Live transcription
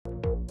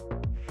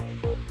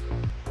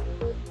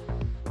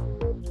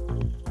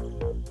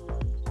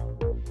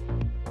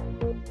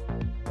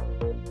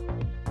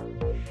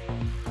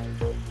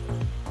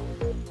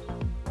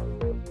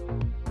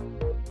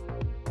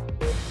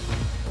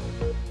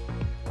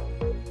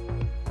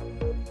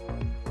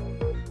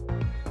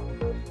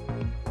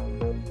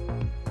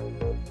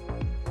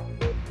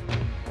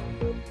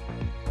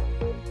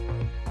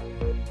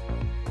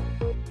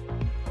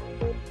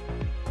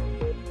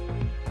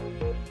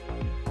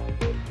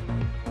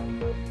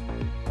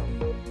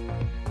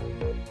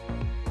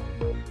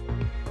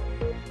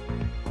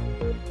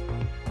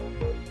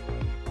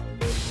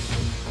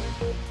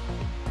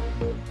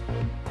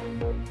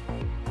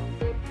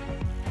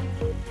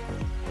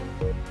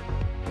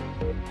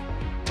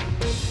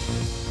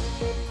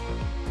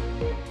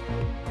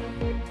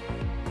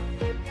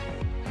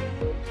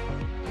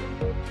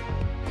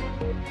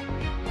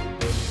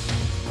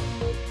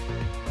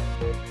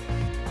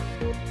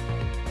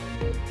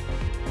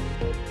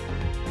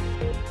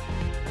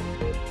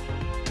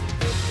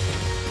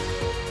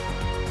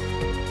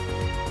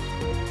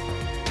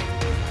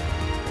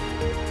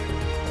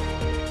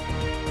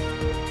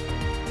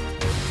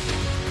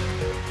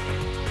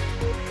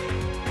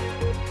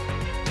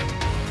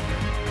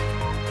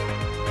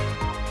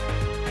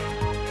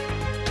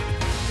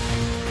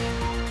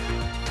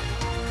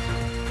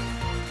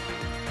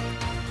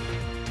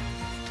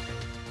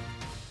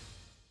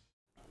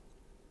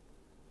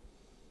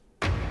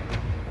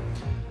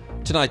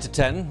Tonight at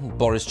 10,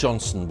 Boris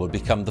Johnson will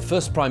become the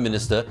first Prime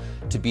Minister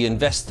to be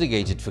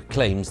investigated for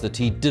claims that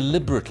he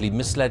deliberately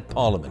misled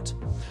Parliament.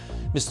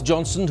 Mr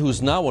Johnson,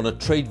 who's now on a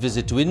trade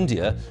visit to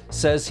India,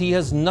 says he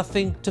has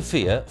nothing to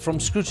fear from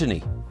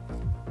scrutiny.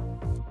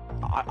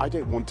 I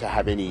don't want to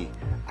have any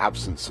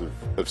absence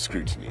of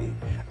scrutiny.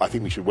 I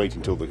think we should wait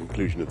until the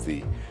conclusion of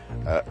the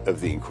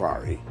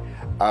inquiry.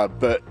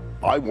 But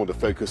I want to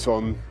focus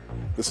on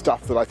the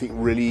stuff that I think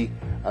really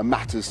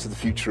matters to the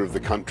future of the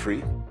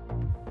country.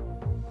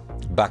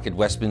 Back at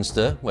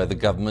Westminster, where the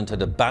government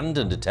had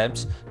abandoned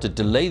attempts to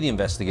delay the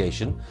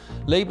investigation,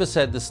 Labour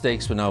said the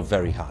stakes were now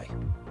very high.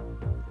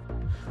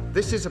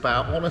 This is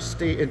about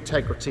honesty,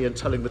 integrity and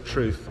telling the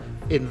truth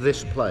in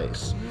this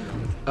place.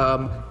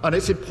 And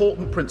it's an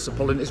important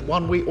principle and it's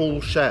one we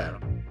all share.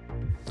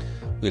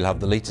 We'll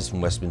have the latest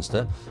from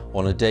Westminster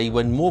on a day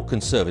when more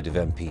Conservative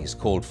MPs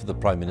called for the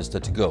Prime Minister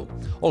to go.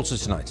 Also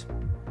tonight.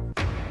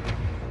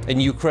 In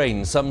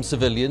Ukraine, some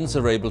civilians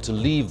are able to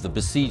leave the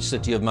besieged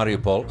city of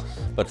Mariupol,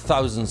 but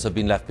thousands have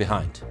been left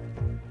behind.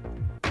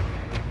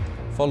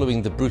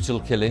 Following the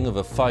brutal killing of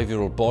a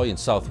 5-year-old boy in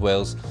South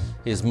Wales,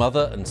 his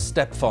mother and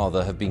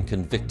stepfather have been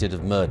convicted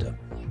of murder.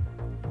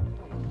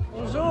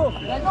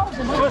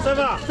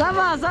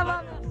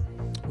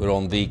 We're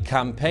on the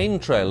campaign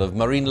trail of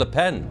Marine Le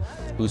Pen,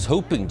 who's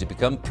hoping to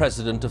become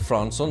President of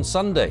France on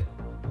Sunday.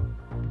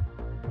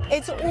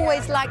 It's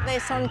always like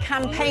this on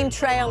campaign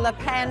trail Le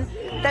Pen.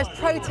 There's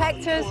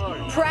protectors,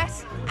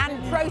 press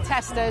and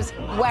protesters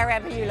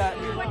wherever you look.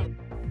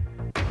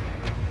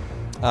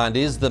 And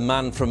is the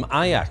man from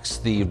Ajax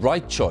the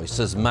right choice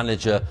as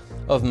manager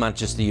of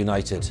Manchester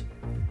United?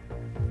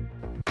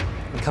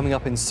 Coming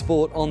up in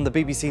sport on the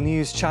BBC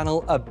News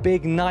channel, a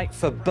big night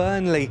for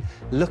Burnley,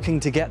 looking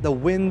to get the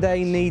win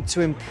they need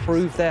to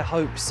improve their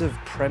hopes of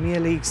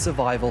Premier League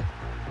survival.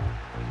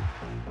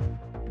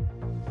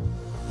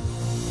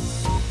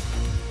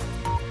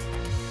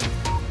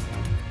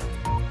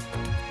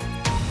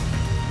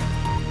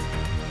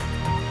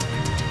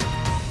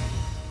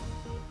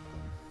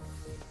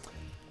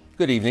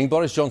 Good evening.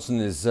 Boris Johnson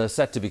is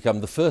set to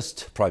become the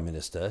first Prime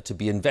Minister to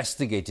be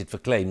investigated for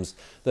claims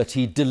that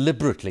he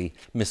deliberately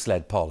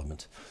misled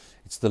Parliament.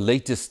 It's the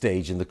latest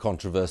stage in the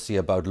controversy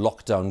about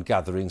lockdown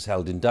gatherings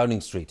held in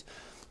Downing Street.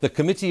 The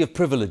Committee of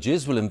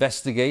Privileges will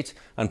investigate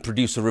and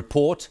produce a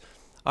report,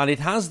 and it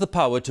has the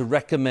power to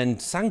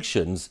recommend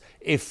sanctions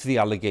if the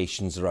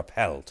allegations are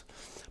upheld.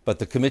 But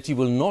the committee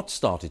will not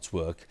start its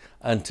work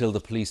until the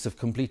police have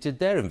completed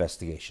their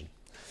investigation.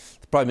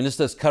 The Prime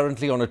Minister is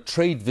currently on a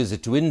trade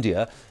visit to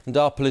India, and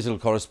our political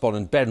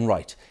correspondent Ben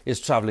Wright is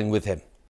travelling with him.